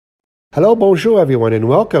Hello, bonjour, everyone, and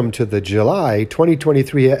welcome to the July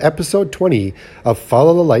 2023 episode 20 of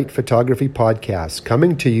Follow the Light Photography Podcast,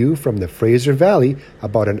 coming to you from the Fraser Valley,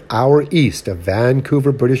 about an hour east of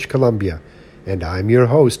Vancouver, British Columbia. And I'm your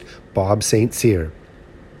host, Bob St. Cyr.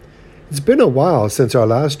 It's been a while since our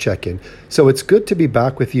last check-in, so it's good to be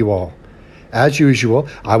back with you all. As usual,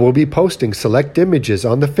 I will be posting select images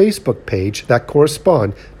on the Facebook page that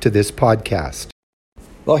correspond to this podcast.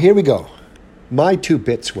 Well, here we go. My 2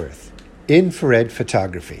 bits worth. Infrared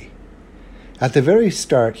photography. At the very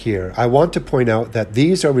start here, I want to point out that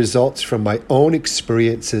these are results from my own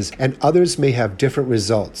experiences and others may have different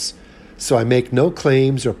results, so I make no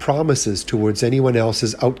claims or promises towards anyone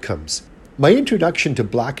else's outcomes. My introduction to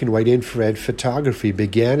black and white infrared photography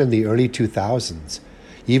began in the early 2000s,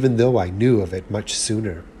 even though I knew of it much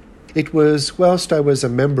sooner. It was whilst I was a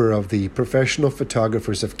member of the Professional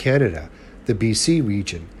Photographers of Canada, the BC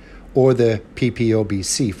region, or the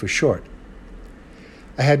PPOBC for short.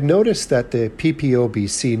 I had noticed that the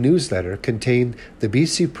PPOBC newsletter contained the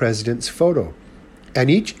BC President's photo,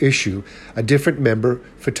 and each issue, a different member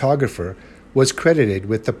photographer was credited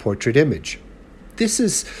with the portrait image. This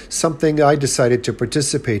is something I decided to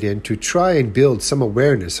participate in to try and build some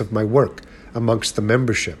awareness of my work amongst the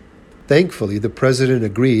membership. Thankfully, the President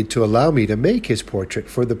agreed to allow me to make his portrait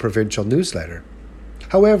for the provincial newsletter.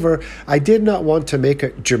 However, I did not want to make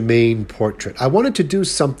a germane portrait. I wanted to do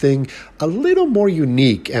something a little more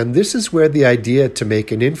unique, and this is where the idea to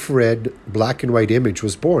make an infrared black and white image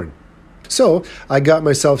was born. So I got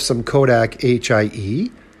myself some Kodak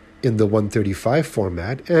HIE in the 135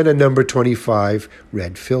 format and a number 25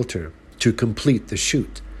 red filter to complete the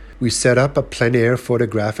shoot. We set up a plein air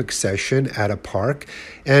photographic session at a park,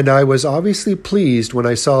 and I was obviously pleased when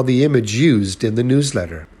I saw the image used in the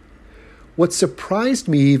newsletter. What surprised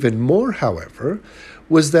me even more, however,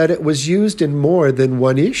 was that it was used in more than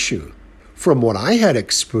one issue. From what I had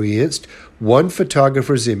experienced, one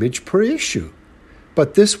photographer's image per issue.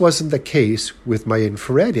 But this wasn't the case with my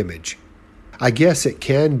infrared image. I guess it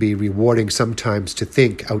can be rewarding sometimes to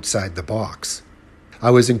think outside the box.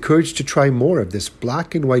 I was encouraged to try more of this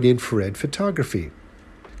black and white infrared photography.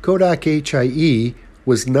 Kodak HIE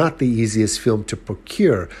was not the easiest film to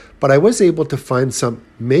procure, but I was able to find some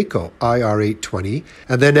Mako IR820,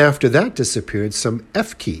 and then after that disappeared, some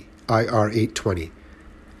F-Key IR820,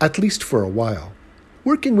 at least for a while.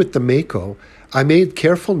 Working with the Mako, I made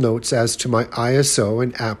careful notes as to my ISO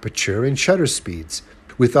and aperture and shutter speeds.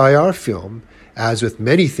 With IR film, as with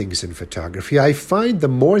many things in photography, I find the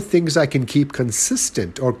more things I can keep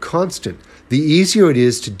consistent or constant, the easier it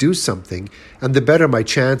is to do something and the better my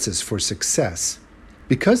chances for success.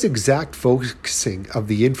 Because exact focusing of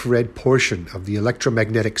the infrared portion of the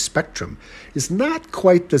electromagnetic spectrum is not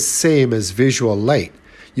quite the same as visual light,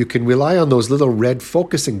 you can rely on those little red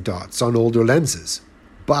focusing dots on older lenses.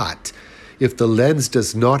 But if the lens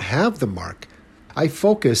does not have the mark, I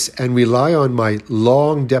focus and rely on my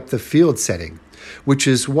long depth of field setting, which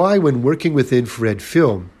is why when working with infrared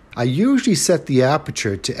film, I usually set the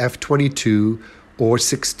aperture to f22 or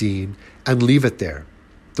 16 and leave it there.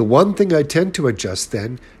 The one thing I tend to adjust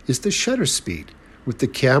then is the shutter speed, with the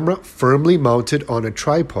camera firmly mounted on a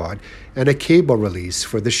tripod and a cable release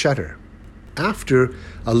for the shutter. After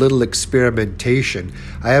a little experimentation,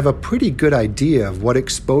 I have a pretty good idea of what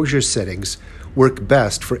exposure settings work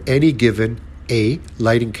best for any given A,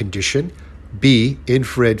 lighting condition, B,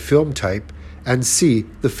 infrared film type, and C,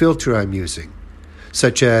 the filter I'm using,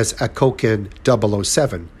 such as a Canon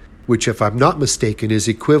 007, which if I'm not mistaken is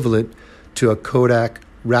equivalent to a Kodak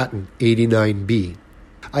Raton 89B.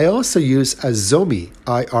 I also use a Zomi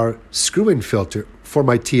IR screw-in filter for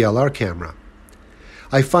my TLR camera.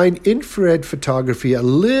 I find infrared photography a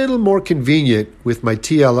little more convenient with my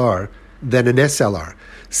TLR than an SLR,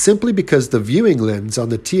 simply because the viewing lens on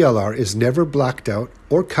the TLR is never blacked out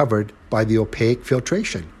or covered by the opaque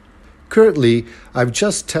filtration. Currently, I've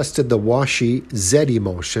just tested the Washi Z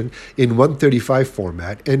Emotion in 135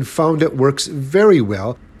 format and found it works very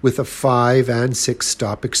well with a 5 and 6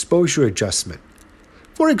 stop exposure adjustment.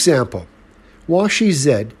 For example, Washi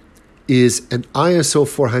Z is an ISO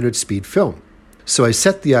 400 speed film, so I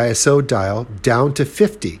set the ISO dial down to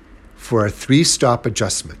 50 for a 3-stop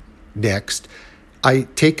adjustment. Next, I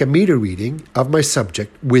take a meter reading of my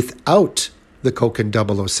subject without the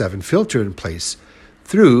Canon 007 filter in place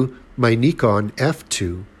through my Nikon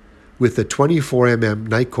F2 with the 24mm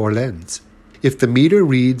Nikkor lens. If the meter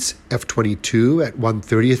reads f22 at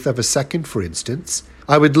 1/30th of a second, for instance,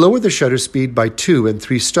 I would lower the shutter speed by 2 and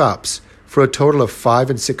 3 stops for a total of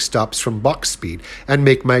 5 and 6 stops from box speed and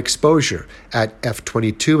make my exposure at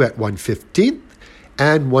f22 at 1/15th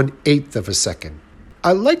and 1/8th of a second.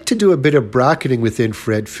 I like to do a bit of bracketing with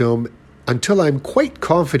infrared film until I'm quite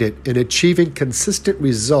confident in achieving consistent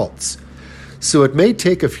results, so it may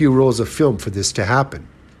take a few rolls of film for this to happen.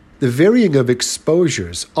 The varying of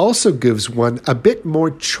exposures also gives one a bit more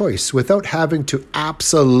choice without having to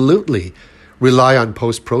absolutely rely on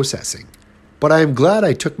post-processing. But I am glad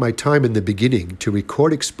I took my time in the beginning to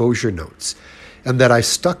record exposure notes and that I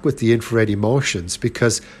stuck with the infrared emulsions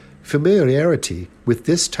because familiarity with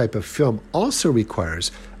this type of film also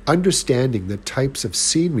requires understanding the types of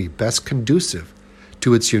scenery best conducive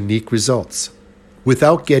to its unique results.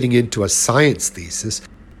 Without getting into a science thesis,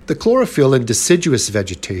 the chlorophyll in deciduous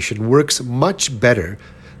vegetation works much better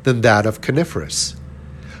than that of coniferous.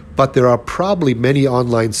 But there are probably many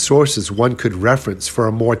online sources one could reference for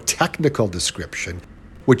a more technical description,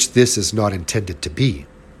 which this is not intended to be.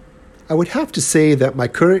 I would have to say that my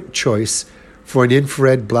current choice for an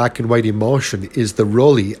infrared black and white emulsion is the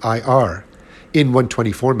Rollei IR in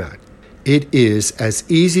 120 format. It is as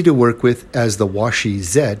easy to work with as the Washi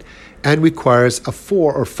Z and requires a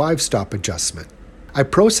 4 or 5 stop adjustment. I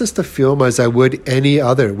process the film as I would any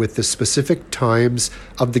other with the specific times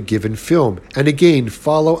of the given film, and again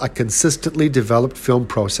follow a consistently developed film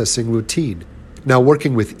processing routine. Now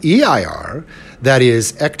working with EIR, that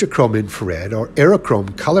is Ektachrome infrared or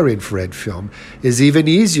aerochrome color infrared film, is even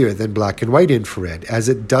easier than black and white infrared as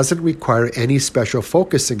it doesn't require any special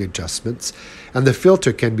focusing adjustments, and the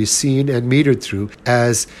filter can be seen and metered through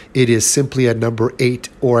as it is simply a number 8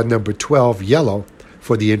 or a number 12 yellow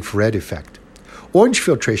for the infrared effect. Orange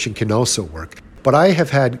filtration can also work, but I have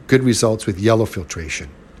had good results with yellow filtration.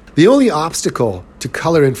 The only obstacle to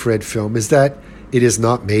color infrared film is that it is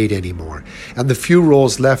not made anymore, and the few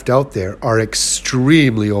rolls left out there are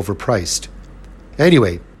extremely overpriced.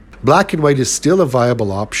 Anyway, black and white is still a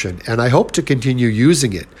viable option, and I hope to continue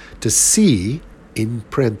using it to see, in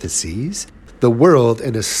parentheses, the world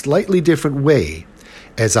in a slightly different way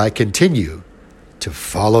as I continue to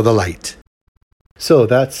follow the light. So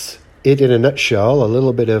that's it in a nutshell, a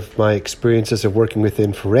little bit of my experiences of working with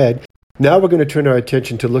infrared. Now we're going to turn our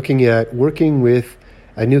attention to looking at working with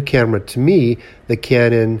a new camera to me, the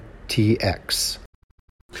Canon TX.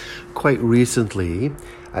 Quite recently,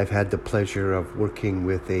 I've had the pleasure of working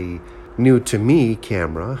with a new to me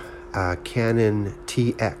camera, Canon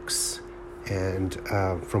TX. And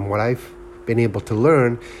from what I've been able to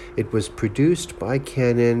learn, it was produced by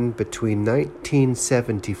Canon between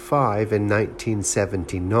 1975 and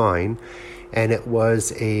 1979, and it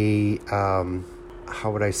was a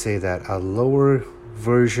a lower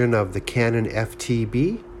version of the Canon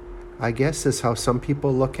FTB, I guess is how some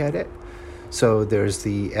people look at it. So there's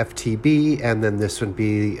the FTB, and then this would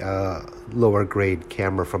be a lower grade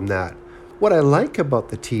camera from that. What I like about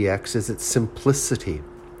the TX is its simplicity.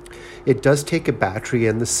 It does take a battery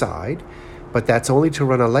in the side, but that's only to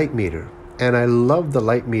run a light meter. And I love the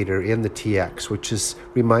light meter in the TX, which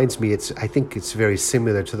reminds me, I think it's very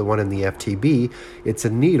similar to the one in the FTB. It's a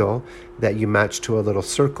needle that you match to a little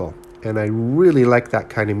circle. And I really like that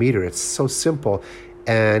kind of meter. It's so simple,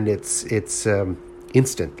 and it's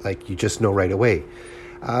instant, like you just know right away.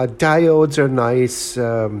 Diodes are nice,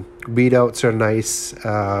 readouts are nice,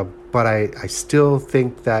 but I still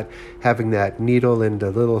think that having that needle in the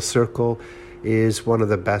little circle is one of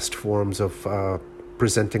the best forms of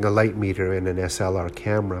presenting a light meter in an SLR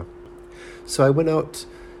camera. So I went out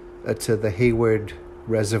to the Hayward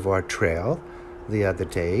Reservoir Trail the other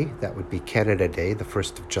day. That would be Canada Day, the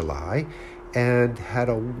 1st of July, and had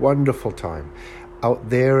a wonderful time. Out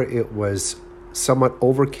there it was somewhat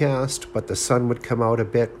overcast, but the sun would come out a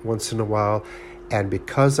bit once in a while, and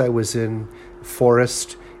because I was in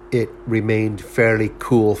forest, it remained fairly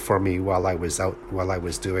cool for me while I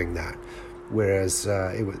was doing that, whereas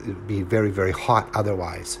it would be very, very hot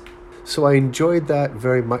otherwise. So I enjoyed that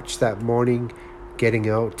very much that morning, getting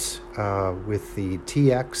out with the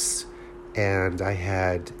TX, and I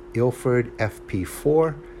had Ilford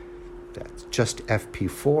FP4, that's just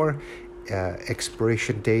FP4,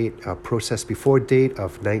 expiration date, process before date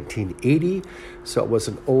of 1980, so it was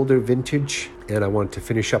an older vintage, and I wanted to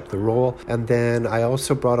finish up the roll. And then I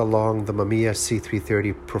also brought along the Mamiya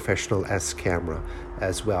C330 Professional S camera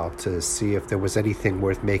as well to see if there was anything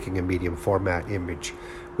worth making a medium format image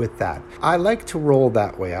with that. I like to roll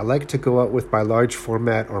that way. I like to go out with my large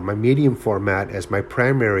format or my medium format as my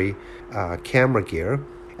primary camera gear,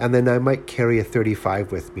 and then I might carry a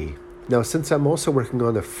 35 with me. Now, since I'm also working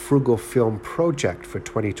on a frugal film project for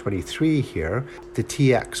 2023 here, the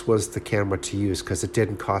TX was the camera to use because it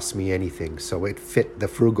didn't cost me anything, so it fit the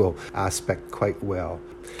frugal aspect quite well.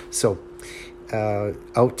 So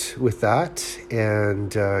out with that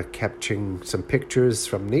and capturing some pictures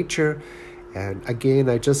from nature And again,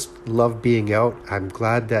 I just love being out. I'm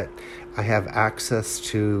glad that I have access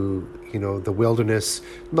to, the wilderness,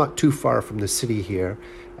 not too far from the city here.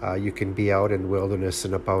 You can be out in wilderness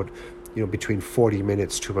in about, between 40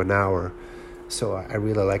 minutes to an hour. So I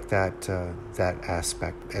really like that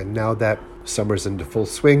aspect. And now that summer's into full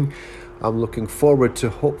swing, I'm looking forward to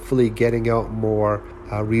hopefully getting out more,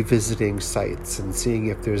 revisiting sites and seeing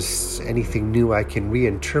if there's anything new I can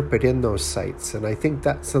reinterpret in those sites. And I think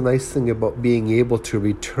that's the nice thing about being able to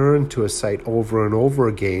return to a site over and over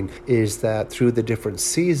again, is that through the different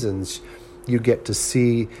seasons, you get to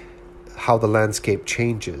see how the landscape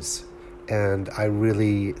changes. And I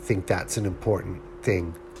really think that's an important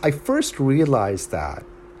thing. I first realized that,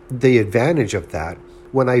 the advantage of that,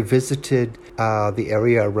 when I visited the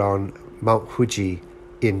area around Mount Fuji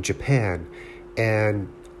in Japan. And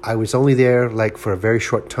I was only there for a very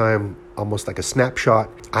short time, almost like a snapshot.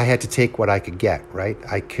 I had to take what I could get, right?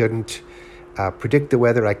 I couldn't predict the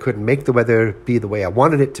weather. I couldn't make the weather be the way I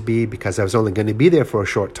wanted it to be because I was only going to be there for a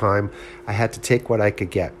short time. I had to take what I could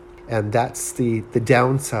get. And that's the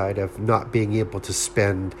downside of not being able to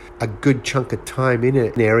spend a good chunk of time in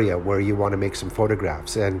an area where you want to make some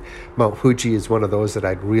photographs. And Mount Fuji is one of those that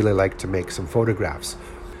I'd really like to make some photographs.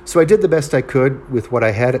 So I did the best I could with what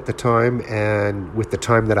I had at the time and with the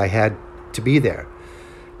time that I had to be there.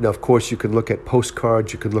 Now, of course, you can look at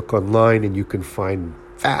postcards, you can look online, and you can find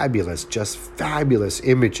just fabulous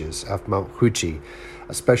images of Mount Fuji,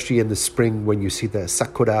 especially in the spring when you see the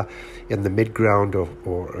sakura in the midground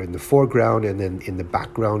or in the foreground, and then in the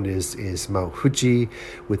background is Mount Fuji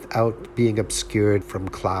without being obscured from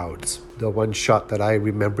clouds. The one shot that I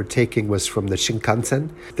remember taking was from the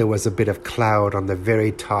Shinkansen. There was a bit of cloud on the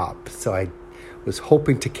very top, so I was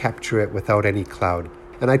hoping to capture it without any cloud.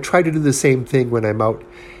 And I try to do the same thing when I'm out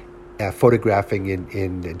photographing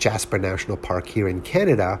in Jasper National Park here in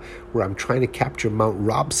Canada, where I'm trying to capture Mount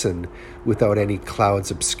Robson without any clouds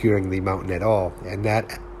obscuring the mountain at all. And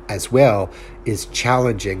that as well is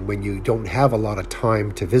challenging when you don't have a lot of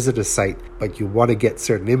time to visit a site, but you want to get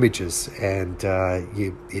certain images, and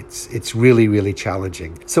it's really, really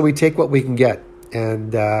challenging. So we take what we can get,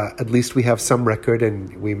 and at least we have some record,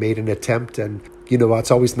 and we made an attempt. And it's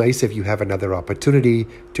always nice if you have another opportunity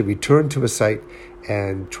to return to a site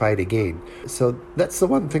and try it again. So that's the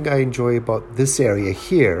one thing I enjoy about this area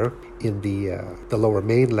here in the Lower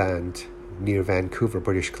Mainland near Vancouver,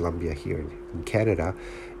 British Columbia here in Canada,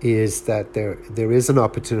 is that there is an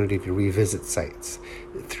opportunity to revisit sites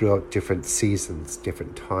throughout different seasons,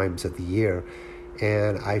 different times of the year.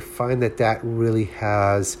 And I find that really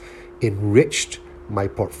has enriched my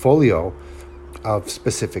portfolio of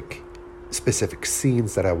specific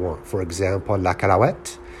scenes that I want. For example, La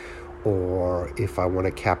Carouette, or if I want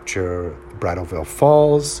to capture Brattleville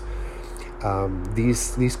Falls,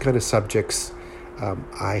 these kind of subjects,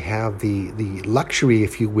 I have the luxury,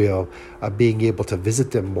 if you will, of being able to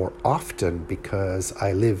visit them more often because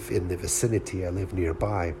I live in the vicinity, I live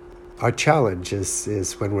nearby. Our challenge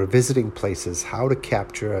is when we're visiting places, how to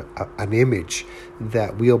capture an image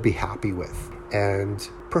that we'll be happy with. And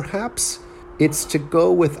perhaps it's to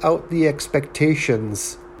go without the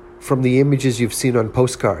expectations from the images you've seen on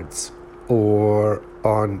postcards or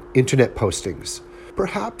on internet postings.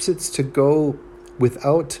 Perhaps it's to go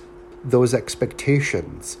without those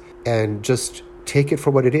expectations and just take it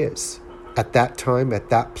for what it is. At that time, at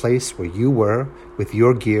that place where you were with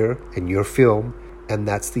your gear and your film, and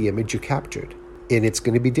that's the image you captured. And it's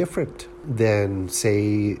going to be different than,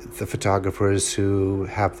 say, the photographers who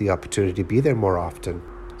have the opportunity to be there more often.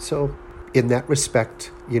 So in that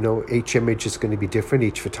respect, each image is going to be different.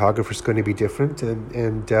 Each photographer is going to be different.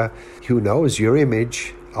 And who knows, your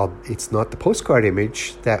image, it's not the postcard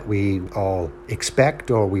image that we all expect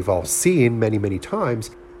or we've all seen many, many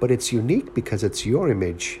times, but it's unique because it's your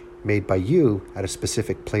image made by you at a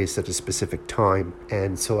specific place at a specific time.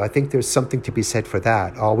 And so I think there's something to be said for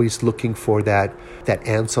that, always looking for that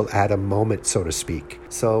Ansel Adam moment, so to speak.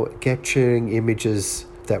 So capturing images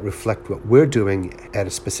that reflect what we're doing at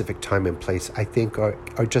a specific time and place, I think are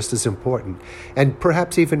just as important, and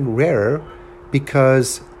perhaps even rarer,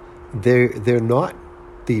 because they're not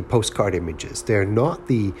the postcard images, they're not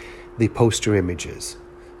the poster images.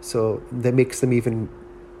 So that makes them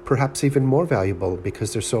perhaps even more valuable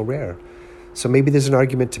because they're so rare. So maybe there's an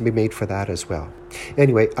argument to be made for that as well.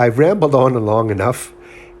 Anyway, I've rambled on long enough.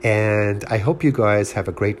 And I hope you guys have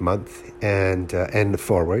a great month and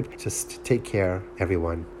forward. Just take care,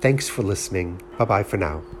 everyone. Thanks for listening. Bye-bye for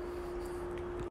now.